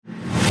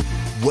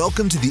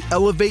Welcome to the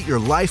Elev8 Your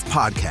Life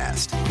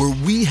podcast, where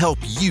we help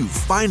you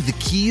find the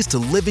keys to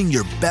living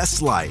your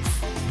best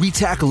life. We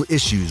tackle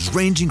issues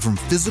ranging from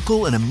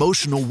physical and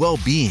emotional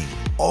well-being,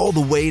 all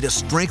the way to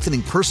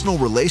strengthening personal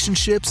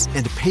relationships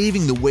and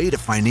paving the way to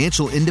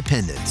financial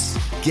independence.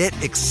 Get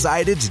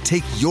excited to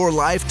take your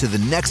life to the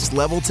next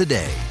level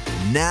today.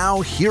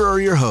 Now, here are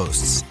your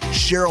hosts,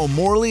 Cheryl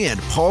Morley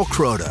and Paul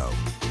Croto.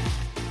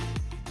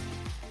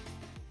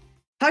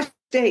 How's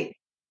your day?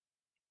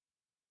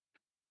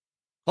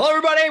 Hello,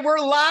 everybody. We're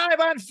live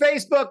on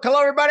Facebook.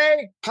 Hello,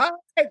 everybody. Hi.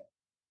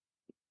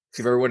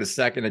 Give everyone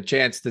a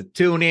chance to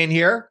tune in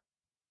here.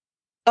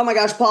 Oh my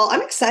gosh, Paul,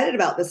 I'm excited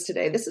about this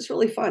today. This is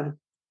really fun.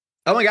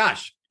 Oh my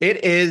gosh.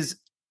 It is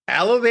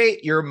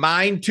Elev8 Your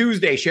Mind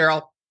Tuesday,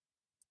 Cheryl.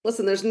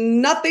 Listen, there's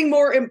nothing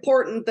more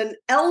important than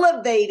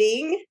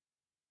elevating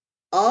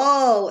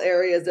all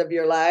areas of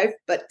your life.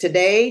 But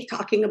today,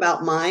 talking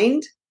about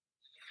mind.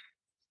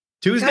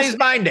 Tuesday's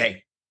Mind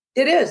Day.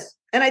 It is.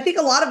 And I think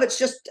a lot of it's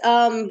just,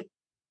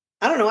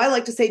 I don't know. I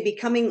like to say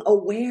becoming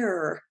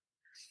aware.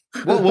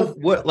 What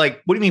do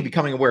you mean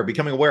becoming aware?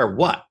 Becoming aware of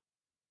what?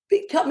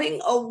 Becoming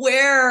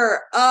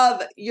aware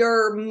of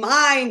your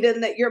mind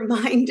and that your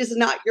mind is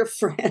not your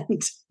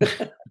friend.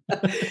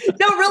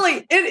 No,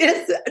 really, it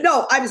is.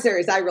 No, I'm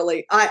serious.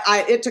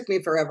 It took me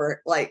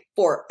forever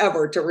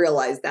to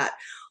realize that.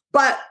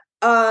 But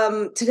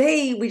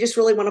today we just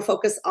really want to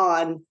focus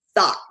on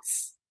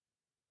thoughts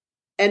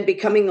and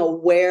becoming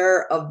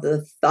aware of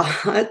the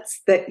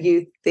thoughts that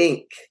you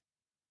think.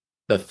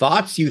 The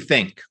thoughts you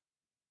think.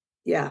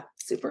 Yeah,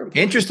 super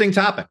important. Interesting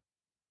topic.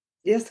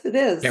 Yes, it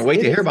is. Can't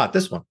wait to hear about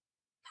this one.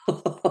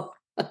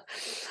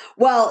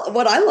 Well,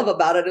 what I love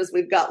about it is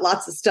we've got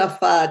lots of stuff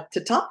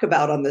to talk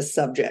about on this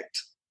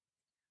subject.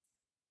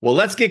 Well,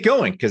 let's get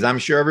going, because I'm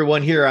sure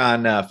everyone here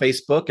on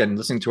Facebook and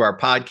listening to our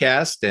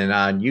podcast and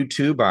on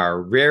YouTube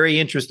are very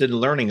interested in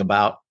learning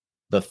about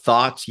the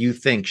thoughts you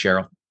think,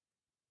 Cheryl.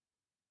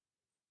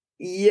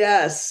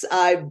 Yes,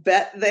 I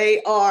bet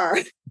they are.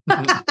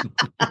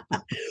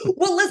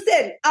 Well,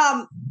 listen,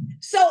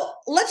 so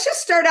let's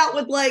just start out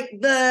with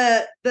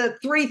the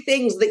three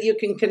things that you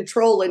can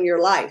control in your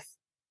life,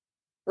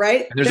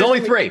 right? And there's only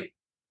three.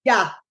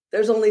 Yeah,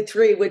 there's only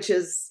three, which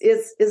is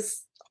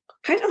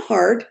kind of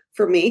hard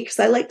for me because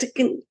I like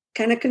to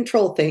kind of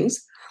control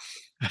things.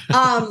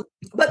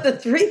 But the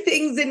three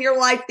things in your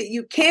life that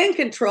you can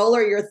control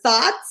are your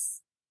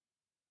thoughts,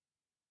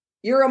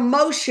 your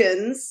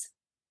emotions,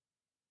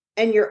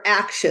 and your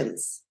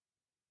actions.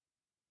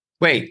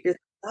 Wait, your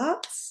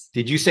thoughts?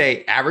 Did you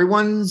say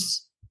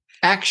everyone's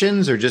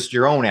actions or just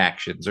your own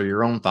actions or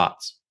your own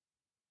thoughts?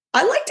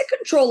 I like to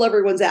control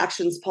everyone's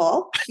actions,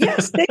 Paul.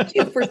 Yes, thank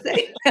you for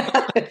saying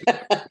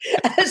that.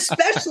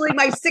 Especially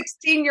my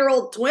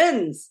 16-year-old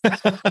twins.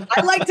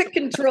 I like to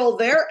control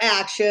their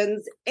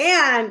actions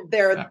and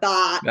their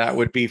thoughts. That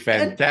would be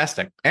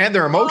fantastic. And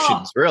their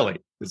emotions, really,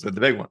 is the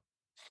big one.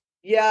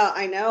 Yeah,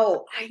 I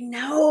know.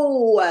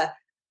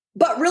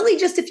 But really,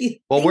 just if you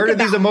where do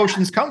these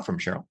emotions come from,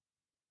 Cheryl?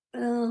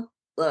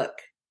 Look,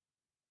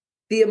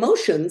 the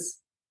emotions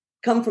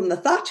come from the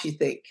thoughts you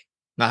think.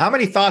 Now, how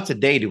many thoughts a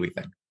day do we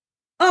think?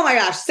 Oh my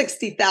gosh,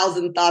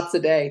 60,000 thoughts a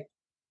day.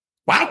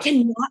 Wow. I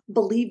cannot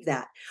believe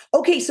that.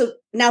 Okay, so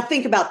now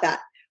think about that.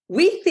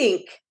 We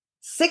think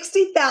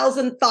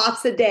 60,000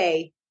 thoughts a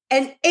day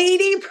and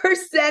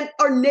 80%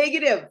 are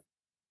negative.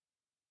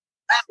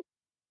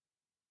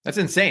 That's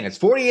insane. It's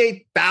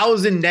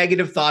 48,000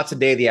 negative thoughts a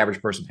day the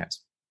average person has.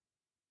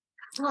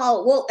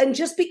 Oh, well, and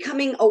just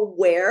becoming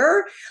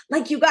aware,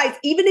 like you guys,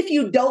 even if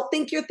you don't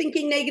think you're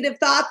thinking negative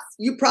thoughts,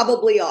 you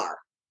probably are,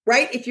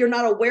 right? If you're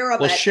not aware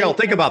of it. Well, Cheryl,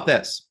 think about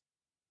this.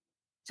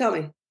 Tell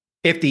me.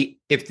 If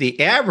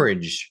the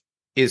average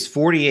is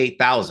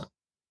 48,000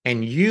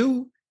 and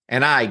you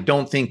and I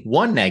don't think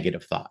one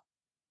negative thought,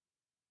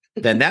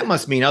 then that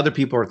must mean other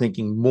people are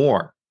thinking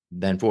more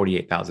than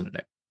 48,000 a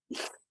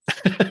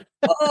day.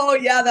 Oh,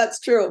 yeah, that's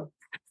true.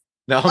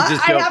 No, I'm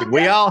just joking.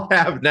 We all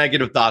have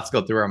negative thoughts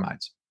go through our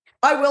minds.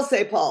 I will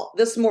say, Paul,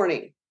 this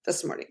morning,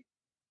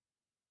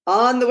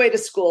 on the way to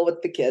school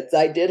with the kids,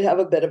 I did have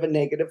a bit of a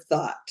negative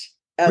thought.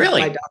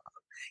 Really?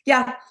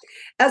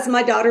 As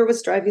my daughter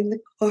was driving the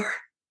car,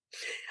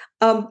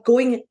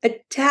 going a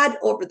tad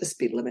over the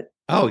speed limit.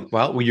 Oh,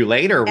 well, were you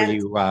late or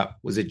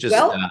was it just?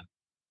 Well,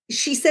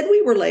 she said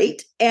we were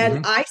late,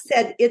 and I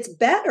said, it's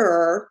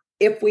better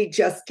if we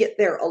just get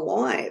there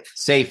alive.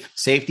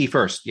 Safety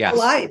first. Yes.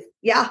 Alive.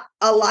 Yeah.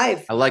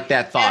 Alive. I like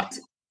that thought.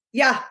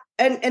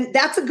 And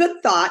that's a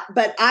good thought,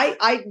 but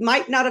I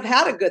might not have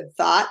had a good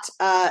thought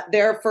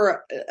there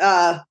for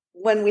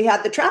when we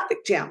had the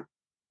traffic jam.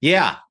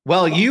 Yeah.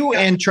 Well, you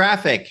and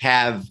traffic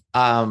have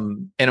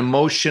an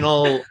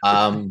emotional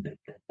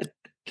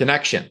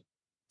connection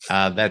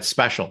that's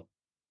special.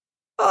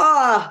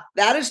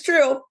 That is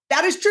true.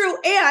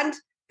 And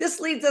this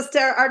leads us to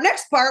our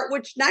next part,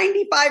 which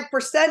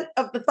 95%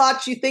 of the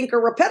thoughts you think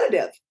are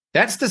repetitive.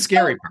 That's the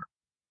scary part.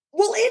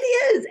 Well,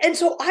 it is. And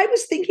so I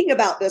was thinking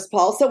about this,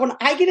 Paul. So when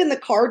I get in the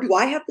car, do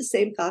I have the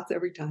same thoughts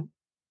every time?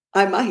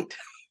 I might.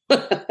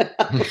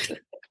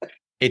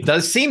 It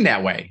does seem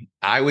that way.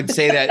 I would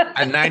say that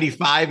a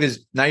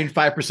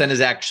 95%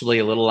 is actually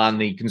a little on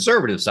the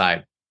conservative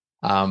side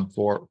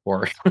for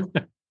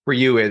for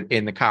you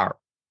in the car.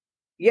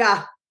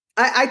 Yeah,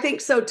 I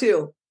think so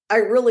too. I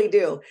really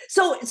do.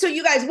 So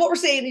you guys, what we're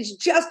saying is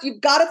just,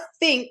 you've got to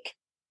think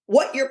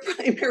what your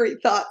primary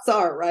thoughts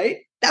are, right?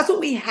 That's what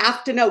we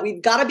have to know.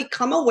 We've got to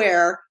become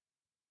aware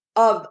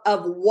of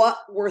what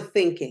we're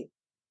thinking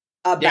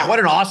about. Yeah, what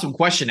an awesome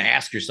question to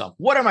ask yourself.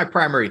 What are my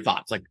primary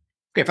thoughts? Like,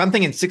 okay, if I'm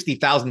thinking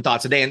 60,000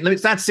 thoughts a day, and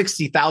it's not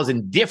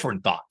 60,000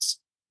 different thoughts,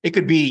 it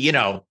could be,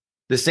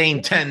 the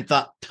same 10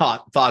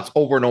 thoughts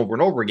over and over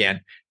and over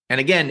again. And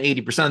again,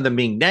 80% of them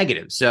being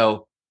negative.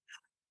 So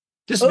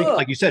just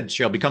like you said,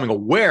 Cheryl, becoming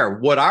aware,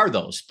 what are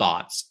those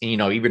thoughts?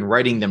 And, even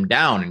writing them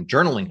down and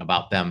journaling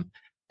about them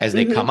as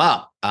they come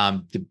up,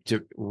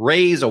 to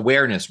raise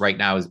awareness right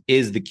now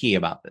is the key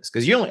about this.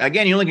 Because you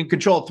only can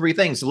control 3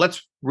 things. So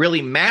let's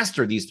really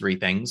master these 3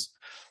 things.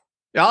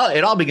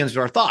 It all begins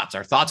with our thoughts.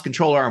 Our thoughts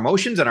control our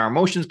emotions, and our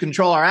emotions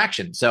control our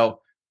actions. So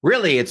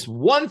really, it's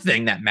one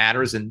thing that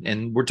matters,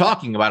 and we're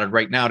talking about it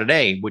right now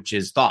today, which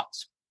is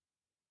thoughts.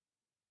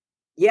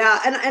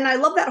 Yeah, and I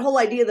love that whole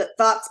idea that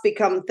thoughts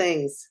become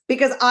things,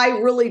 because I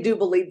really do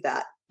believe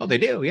that. Oh, they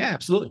do. Yeah,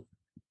 absolutely.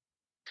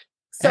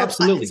 So,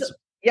 absolutely.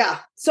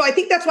 So I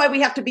think that's why we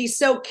have to be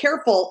so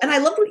careful. And I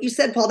love what you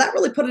said, Paul. That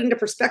really put it into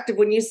perspective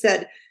when you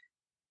said,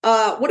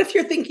 what if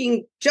you're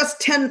thinking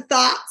just 10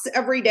 thoughts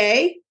every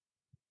day?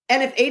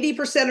 And if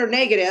 80% are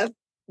negative,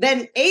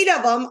 then 8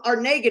 of them are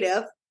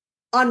negative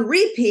on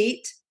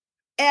repeat.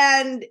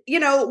 And,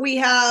 we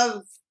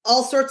have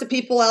all sorts of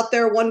people out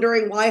there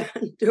wondering why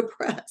I'm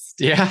depressed.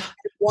 Yeah.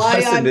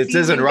 This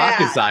isn't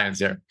rocket science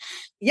here.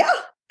 Yeah,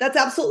 that's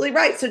absolutely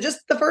right. So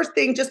just the first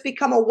thing, just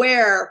become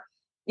aware,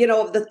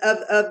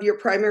 of your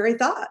primary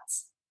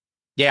thoughts.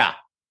 Yeah.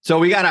 So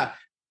we're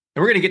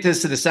going to get to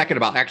this in a second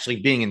about actually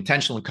being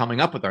intentional and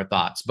coming up with our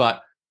thoughts.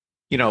 But,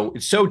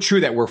 it's so true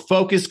that where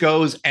focus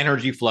goes,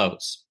 energy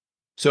flows.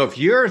 So if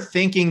you're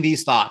thinking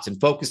these thoughts and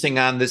focusing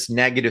on this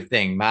negative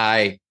thing,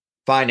 my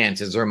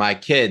finances or my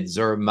kids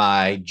or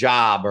my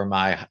job or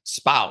my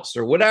spouse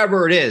or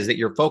whatever it is that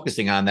you're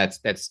focusing on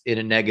that's in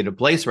a negative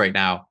place right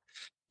now,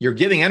 you're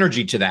giving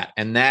energy to that.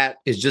 And that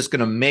is just going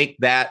to make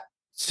that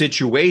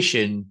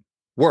situation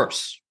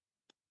worse.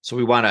 So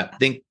we want to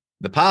think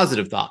the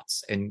positive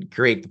thoughts and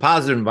create the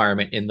positive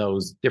environment in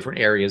those different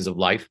areas of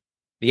life,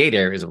 the 8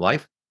 areas of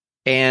life.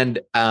 And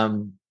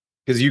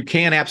because you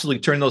can absolutely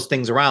turn those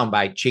things around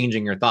by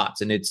changing your thoughts.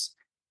 And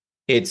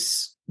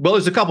well,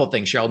 there's a couple of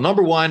things, Cheryl.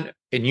 Number one,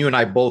 and you and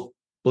I both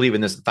believe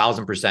in this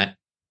 1,000%,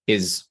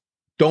 is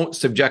don't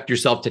subject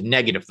yourself to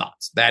negative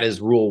thoughts. That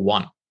is rule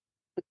 1.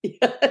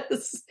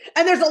 Yes.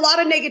 And there's a lot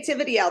of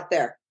negativity out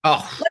there.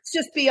 Oh, let's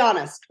just be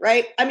honest,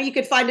 right? I mean, you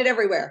could find it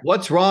everywhere.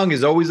 What's wrong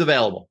is always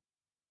available.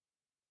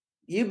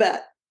 You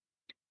bet.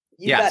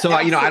 So,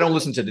 I don't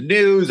listen to the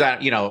news.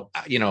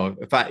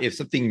 If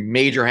something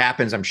major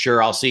happens, I'm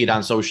sure I'll see it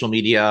on social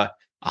media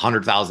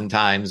 100,000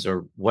 times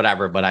or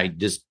whatever, but I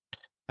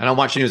don't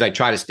watch the news. I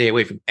try to stay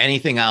away from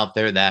anything out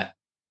there that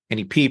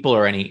any people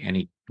or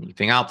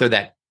anything out there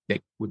that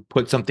would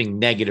put something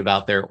negative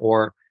out there,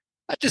 or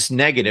not just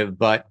negative,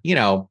 but,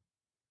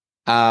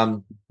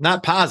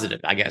 not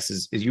positive, I guess,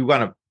 is you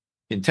want to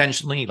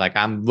intentionally, like,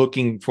 I'm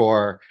looking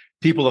for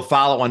people to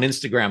follow on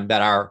Instagram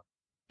that are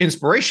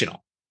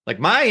inspirational. Like,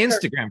 my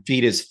Instagram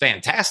feed is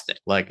fantastic.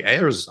 Like,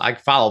 I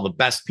follow the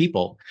best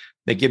people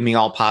that give me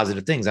all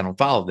positive things. I don't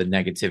follow the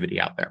negativity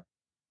out there.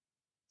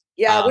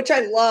 Yeah, which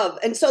I love.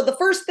 And so the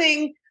first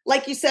thing,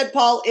 like you said,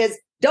 Paul, is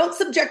don't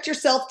subject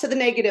yourself to the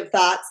negative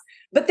thoughts.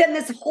 But then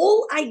this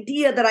whole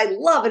idea that I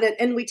love,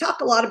 and we talk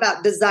a lot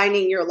about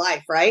designing your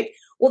life, right?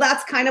 Well,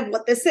 that's kind of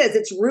what this is.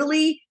 It's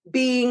really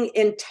being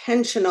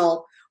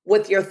intentional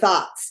with your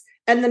thoughts.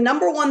 And the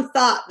number one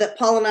thought that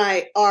Paul and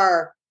I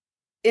are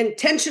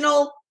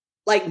intentional,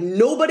 like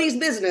nobody's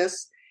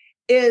business,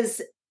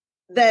 is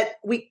that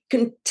we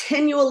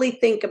continually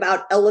think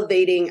about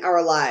elevating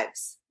our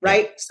lives,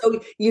 right? Yeah.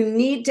 So you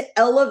need to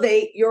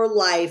elevate your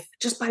life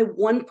just by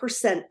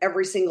 1%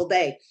 every single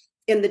day.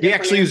 He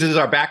actually uses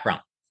our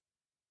background.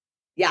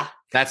 Yeah.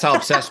 That's how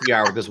obsessed we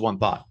are with this one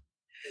thought.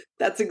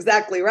 That's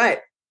exactly right.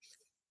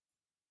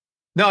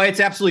 No, it's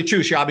absolutely true,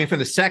 Cheryl. I mean, from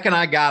the second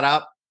I got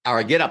up, or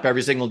I get up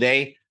every single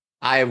day,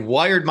 I have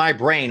wired my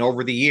brain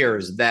over the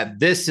years that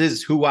this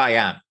is who I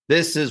am.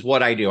 This is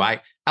what I do.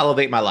 I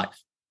elevate my life.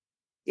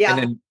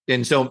 Yeah.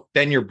 And so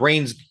then your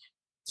brain's,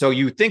 so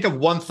you think of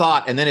one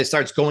thought and then it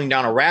starts going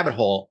down a rabbit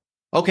hole.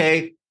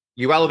 Okay,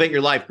 you elevate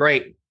your life.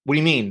 Great. What do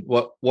you mean?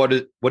 What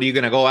are you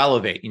going to go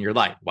elevate in your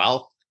life?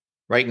 Well,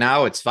 right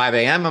now it's 5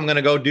 a.m. I'm going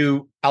to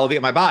go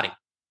elevate my body,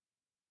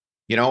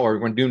 or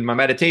when doing my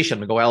meditation, I'm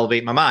going to go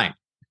elevate my mind.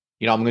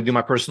 I'm going to do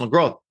my personal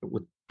growth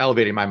with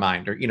elevating my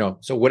mind, or,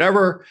 so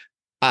whatever,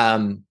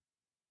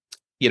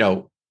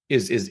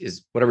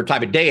 is whatever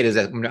type of day it is,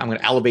 I'm going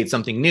to elevate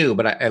something new,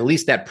 but at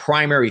least that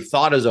primary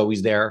thought is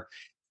always there.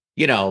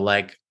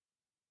 Like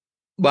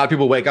a lot of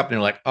people wake up and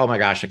they're like, oh my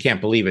gosh, I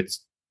can't believe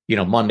it's,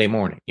 Monday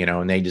morning,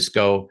 and they just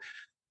go,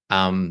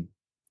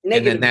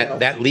 Negative and then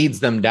that leads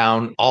them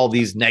down all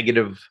these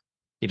negative,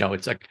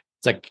 it's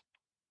like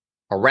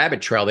a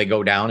rabbit trail they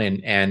go down,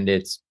 and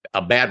it's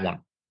a bad one.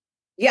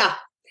 Yeah,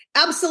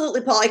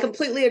 absolutely, Paul. I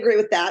completely agree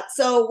with that.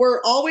 So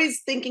we're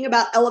always thinking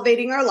about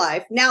elevating our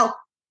life. Now,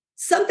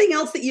 something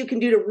else that you can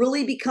do to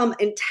really become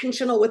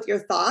intentional with your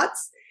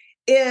thoughts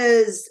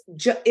is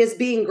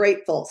being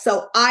grateful.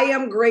 So I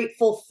am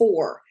grateful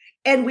for,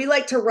 and we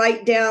like to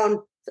write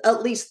down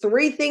at least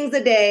 3 things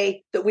a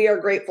day that we are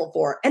grateful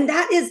for. And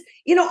that is,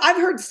 I've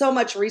heard so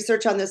much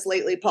research on this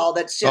lately, Paul,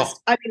 that's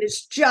just,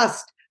 it's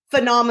just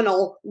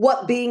phenomenal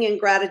what being in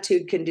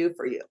gratitude can do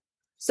for you.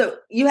 So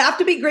you have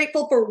to be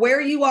grateful for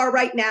where you are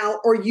right now,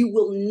 or you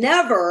will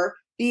never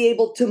be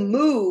able to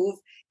move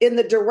in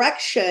the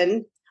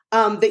direction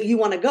that you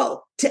want to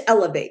go to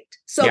elevate.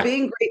 So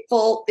being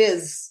grateful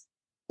is,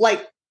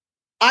 like,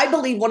 I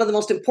believe, one of the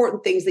most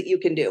important things that you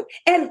can do.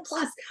 And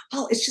plus,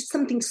 Paul, it's just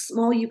something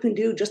small you can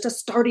do, just a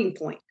starting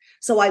point.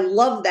 So I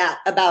love that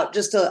about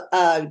just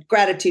a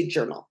gratitude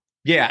journal.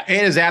 Yeah,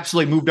 it has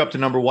absolutely moved up to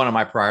number 1 on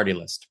my priority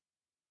list.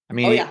 I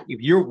mean,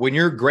 when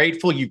you're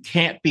grateful, you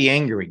can't be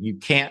angry. You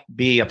can't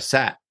be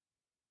upset,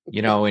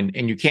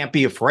 and you can't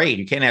be afraid.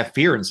 You can't have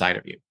fear inside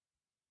of you.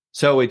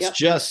 So it's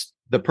just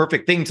the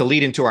perfect thing to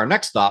lead into our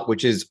next thought,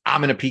 which is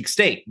I'm in a peak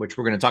state, which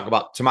we're going to talk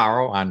about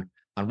tomorrow on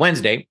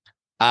Wednesday.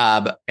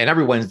 And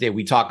every Wednesday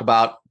we talk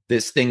about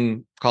this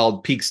thing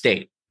called peak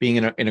state, being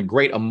in a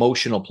great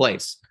emotional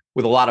place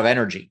with a lot of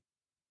energy.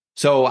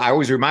 So I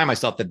always remind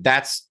myself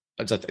that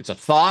it's a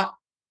thought.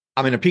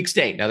 I'm in a peak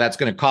state. Now that's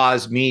going to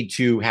cause me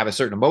to have a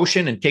certain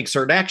emotion and take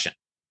certain action,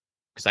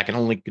 because I can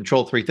only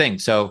control 3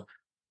 things. So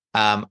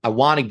I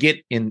want to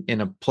get in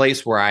a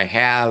place where I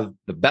have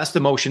the best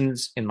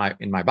emotions in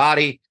my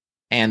body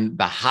and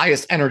the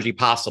highest energy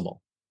possible.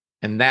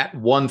 And that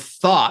one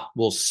thought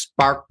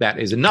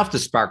is enough to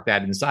spark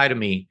that inside of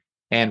me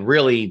and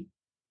really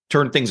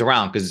turn things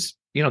around. Because,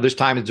 there's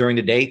times during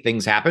the day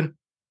things happen.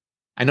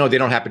 I know they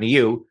don't happen to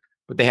you,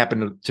 but they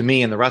happen to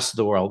me and the rest of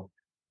the world,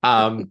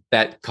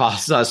 that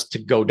cause us to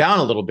go down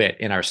a little bit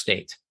in our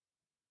state,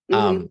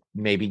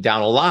 maybe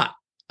down a lot.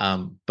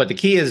 But the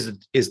key is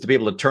to be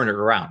able to turn it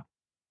around.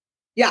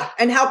 Yeah.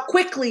 And how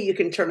quickly you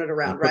can turn it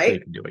around, right? You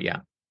can do it. Yeah.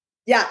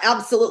 Yeah,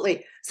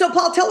 absolutely. So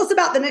Paul, tell us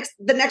about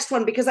the next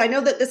one, because I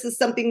know that this is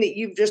something that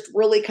you've just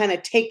really kind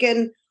of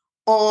taken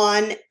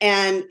on,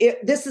 and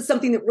this is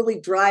something that really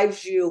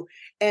drives you.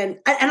 And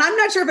I'm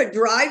not sure if it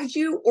drives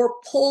you or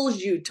pulls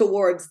you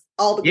towards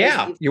all the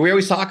goals. We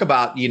always talk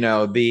about,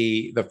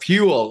 the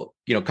fuel,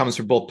 comes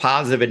from both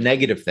positive and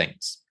negative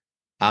things.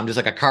 Just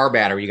like a car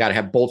battery, you got to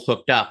have both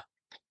hooked up.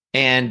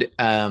 And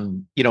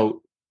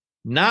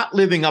not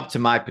living up to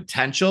my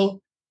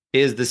potential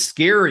is the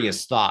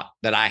scariest thought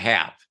that I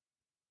have.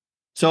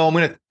 So I'm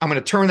going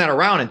to turn that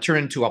around and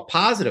turn into a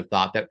positive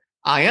thought that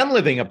I am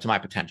living up to my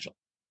potential.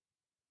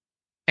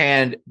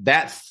 And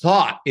that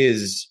thought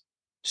is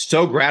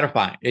so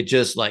gratifying. It's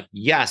just like,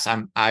 yes,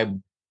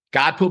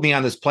 God put me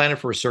on this planet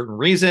for a certain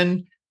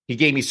reason. He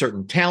gave me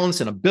certain talents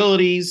and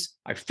abilities.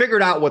 I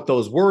figured out what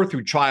those were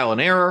through trial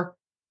and error.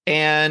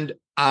 And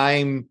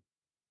I'm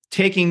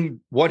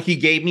taking what he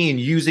gave me and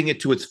using it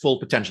to its full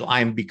potential.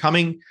 I am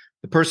becoming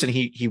the person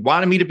he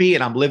wanted me to be,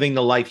 and I'm living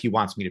the life he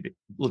wants me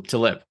to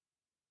live.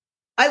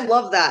 I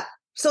love that.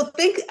 So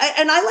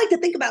I like to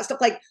think about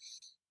stuff like,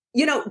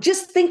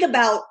 just think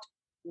about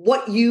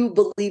what you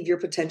believe your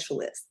potential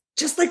is.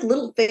 Just like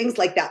little things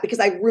like that, because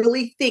I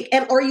really think,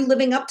 and are you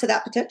living up to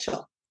that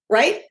potential,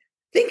 right?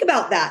 Think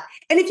about that.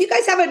 And if you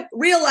guys haven't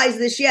realized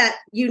this yet,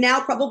 you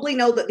now probably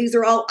know that these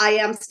are all I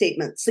am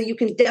statements. So you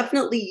can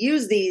definitely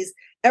use these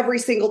every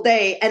single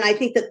day. And I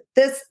think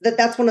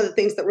that's one of the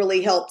things that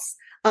really helps.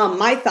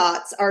 My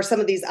thoughts are some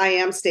of these I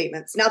am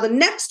statements. Now, the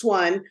next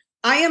one,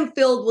 I am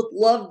filled with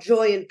love,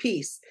 joy, and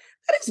peace.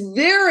 That is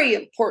very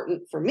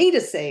important for me to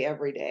say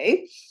every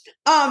day,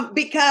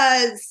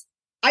 because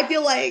I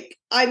feel like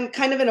I'm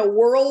kind of in a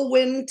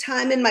whirlwind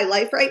time in my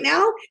life right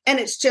now. And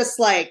it's just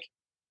like,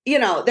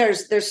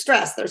 there's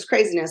stress, there's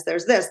craziness,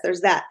 there's this,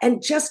 there's that.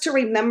 And just to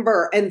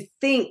remember and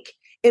think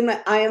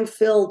I am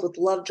filled with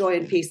love, joy,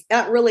 and peace.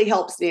 That really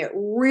helps me. It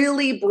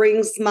really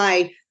brings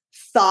my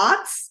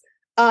thoughts,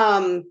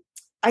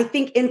 I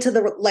think, into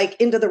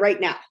the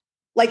right now.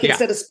 Like,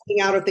 instead of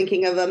spinning out or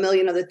thinking of a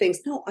million other things,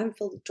 no, I'm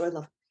filled with joy,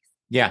 love.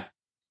 Yeah.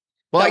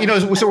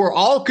 Well, so we're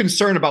all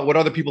concerned about what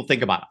other people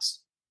think about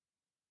us.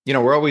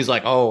 We're always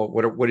like, oh,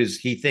 what does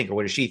he think? Or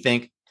what does she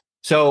think?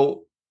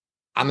 So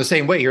I'm the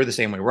same way. You're the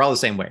same way. We're all the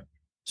same way.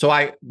 So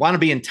I want to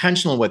be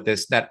intentional with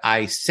this, that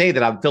I say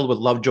that I'm filled with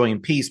love, joy,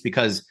 and peace,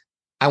 because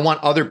I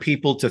want other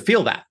people to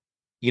feel that,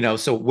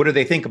 so what do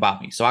they think about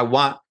me? So I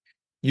want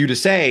you to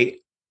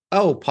say,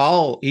 oh,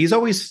 Paul, he's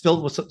always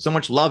filled with so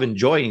much love and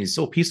joy, and he's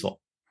so peaceful.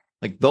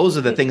 Like, those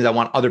are the things I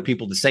want other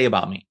people to say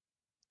about me.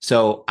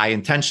 So I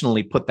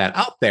intentionally put that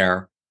out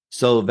there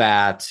so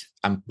that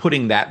I'm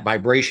putting that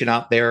vibration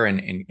out there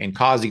and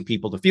causing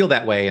people to feel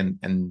that way.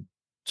 And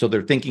so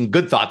they're thinking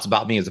good thoughts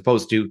about me as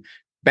opposed to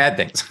bad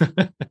things.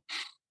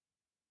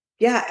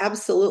 Yeah,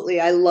 absolutely.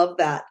 I love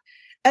that.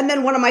 And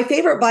then one of my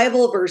favorite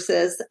Bible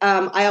verses,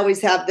 I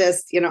always have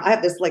this, I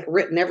have this like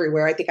written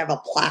everywhere. I think I have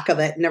a plaque of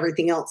it and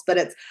everything else, but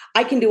it's,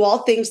 I can do all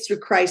things through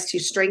Christ who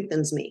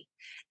strengthens me.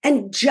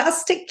 And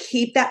just to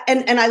keep that,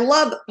 and I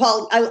love,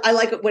 Paul, I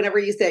like it whenever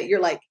you say it,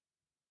 you're like,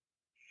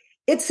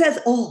 it says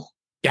all.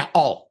 Yeah,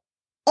 all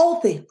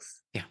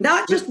things,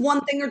 not just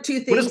one thing or two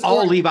things. What does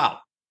all leave out?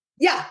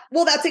 Yeah,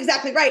 well, that's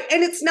exactly right.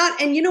 And it's not,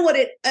 and you know what,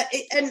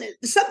 and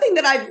something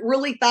that I've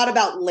really thought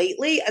about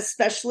lately,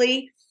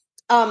 especially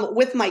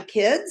with my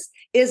kids,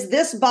 is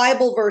this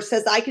Bible verse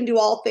says, I can do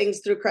all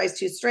things through Christ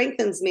who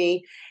strengthens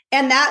me.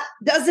 And that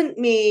doesn't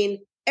mean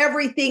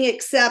everything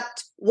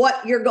except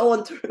what you're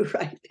going through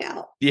right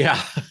now. Yeah.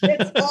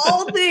 It's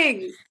all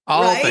things.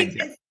 All right? things.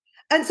 Yeah.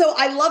 And so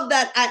I love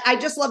that. I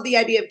just love the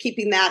idea of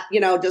keeping that,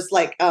 just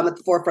like at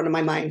the forefront of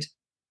my mind.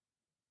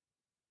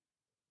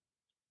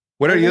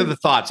 What are your other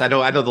thoughts? I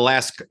know the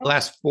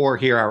last four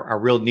here are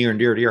real near and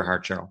dear to your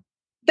heart, Cheryl.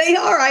 They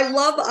are. I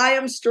love I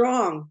am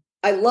strong.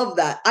 I love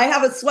that. I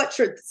have a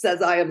sweatshirt that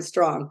says I am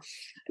strong.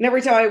 And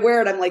every time I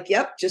wear it, I'm like,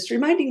 yep, just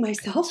reminding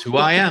myself. That's who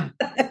I am.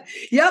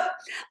 Yep.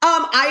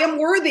 I am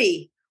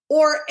worthy.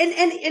 Or, and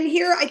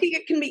here, I think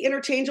it can be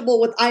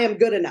interchangeable with I am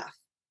good enough.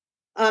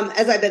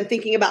 As I've been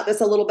thinking about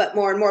this a little bit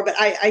more and more, but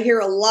I hear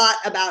a lot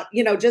about,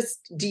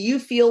 just, do you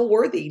feel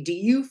worthy? Do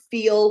you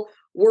feel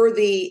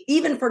worthy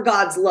even for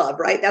God's love,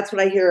 right? That's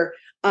what I hear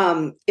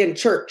in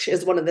church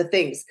is one of the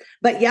things.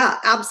 But yeah,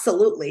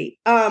 absolutely.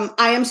 I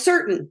am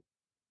certain.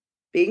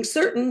 Being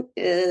certain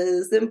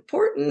is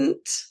important.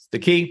 The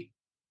key.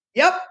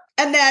 Yep.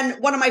 And then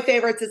one of my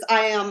favorites is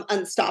I am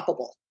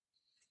unstoppable.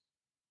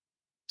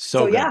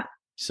 So good. Yeah.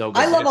 So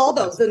good. I love all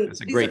those. And that's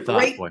a great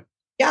thought, boy.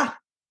 Yeah.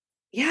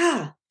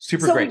 Yeah.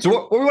 Super great. So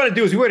what we want to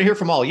do is we want to hear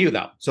from all of you,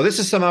 though. So this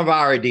is some of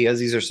our ideas.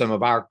 These are some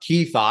of our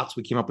key thoughts.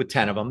 We came up with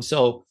 10 of them.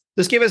 So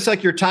just give us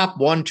like your top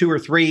 1, 2, or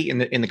 3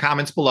 in the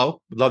comments below.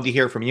 We'd love to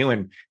hear from you.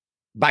 And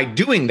by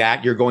doing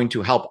that, you're going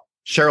to help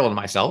Cheryl and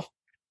myself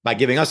by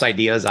giving us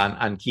ideas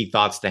on key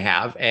thoughts to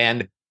have.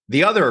 And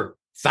the other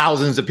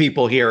thousands of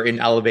people here in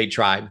Elev8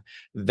 Tribe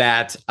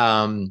that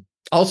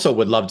also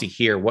would love to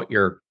hear what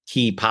your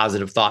key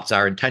positive thoughts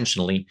are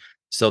intentionally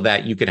so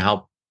that you can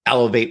help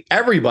elevate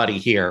everybody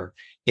here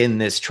in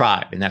this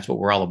tribe. And that's what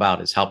we're all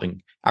about, is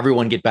helping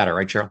everyone get better.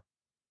 Right, Cheryl?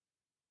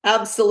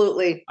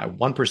 Absolutely. By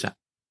 1%.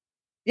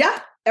 Yeah.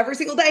 Every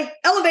single day.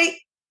 Elevate.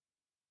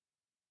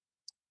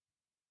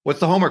 What's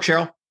the homework,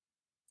 Cheryl?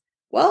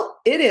 Well,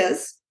 it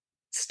is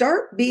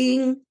start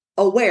being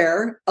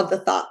aware of the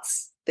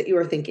thoughts that you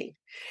are thinking.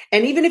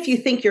 And even if you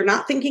think you're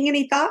not thinking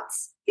any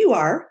thoughts, you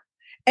are.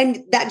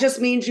 And that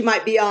just means you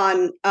might be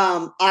on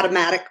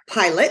automatic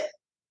pilot.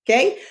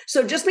 Okay.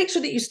 So just make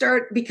sure that you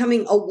start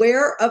becoming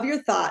aware of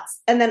your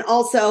thoughts, and then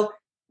also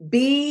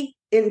be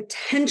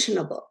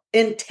intentional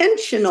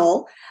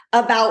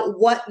about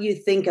what you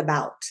think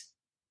about,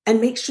 and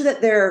make sure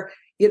that they're,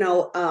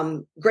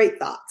 great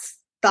thoughts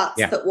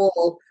that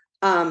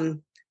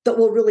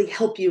will really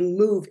help you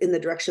move in the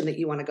direction that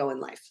you want to go in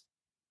life.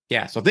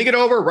 Yeah. So think it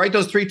over, write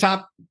those 3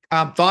 top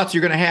thoughts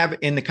you're going to have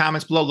in the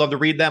comments below. Love to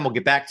read them. We'll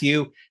get back to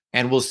you,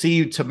 and we'll see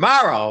you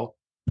tomorrow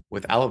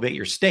with Elevate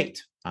Your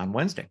State on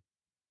Wednesday.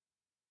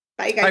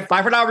 Bye, guys. All right,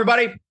 bye for now,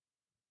 everybody.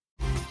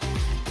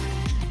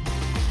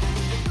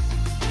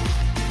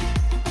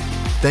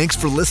 Thanks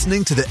for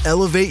listening to the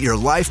Elev8 Your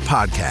Life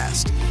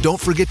podcast. Don't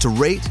forget to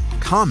rate,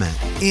 comment,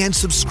 and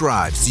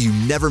subscribe so you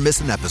never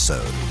miss an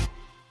episode.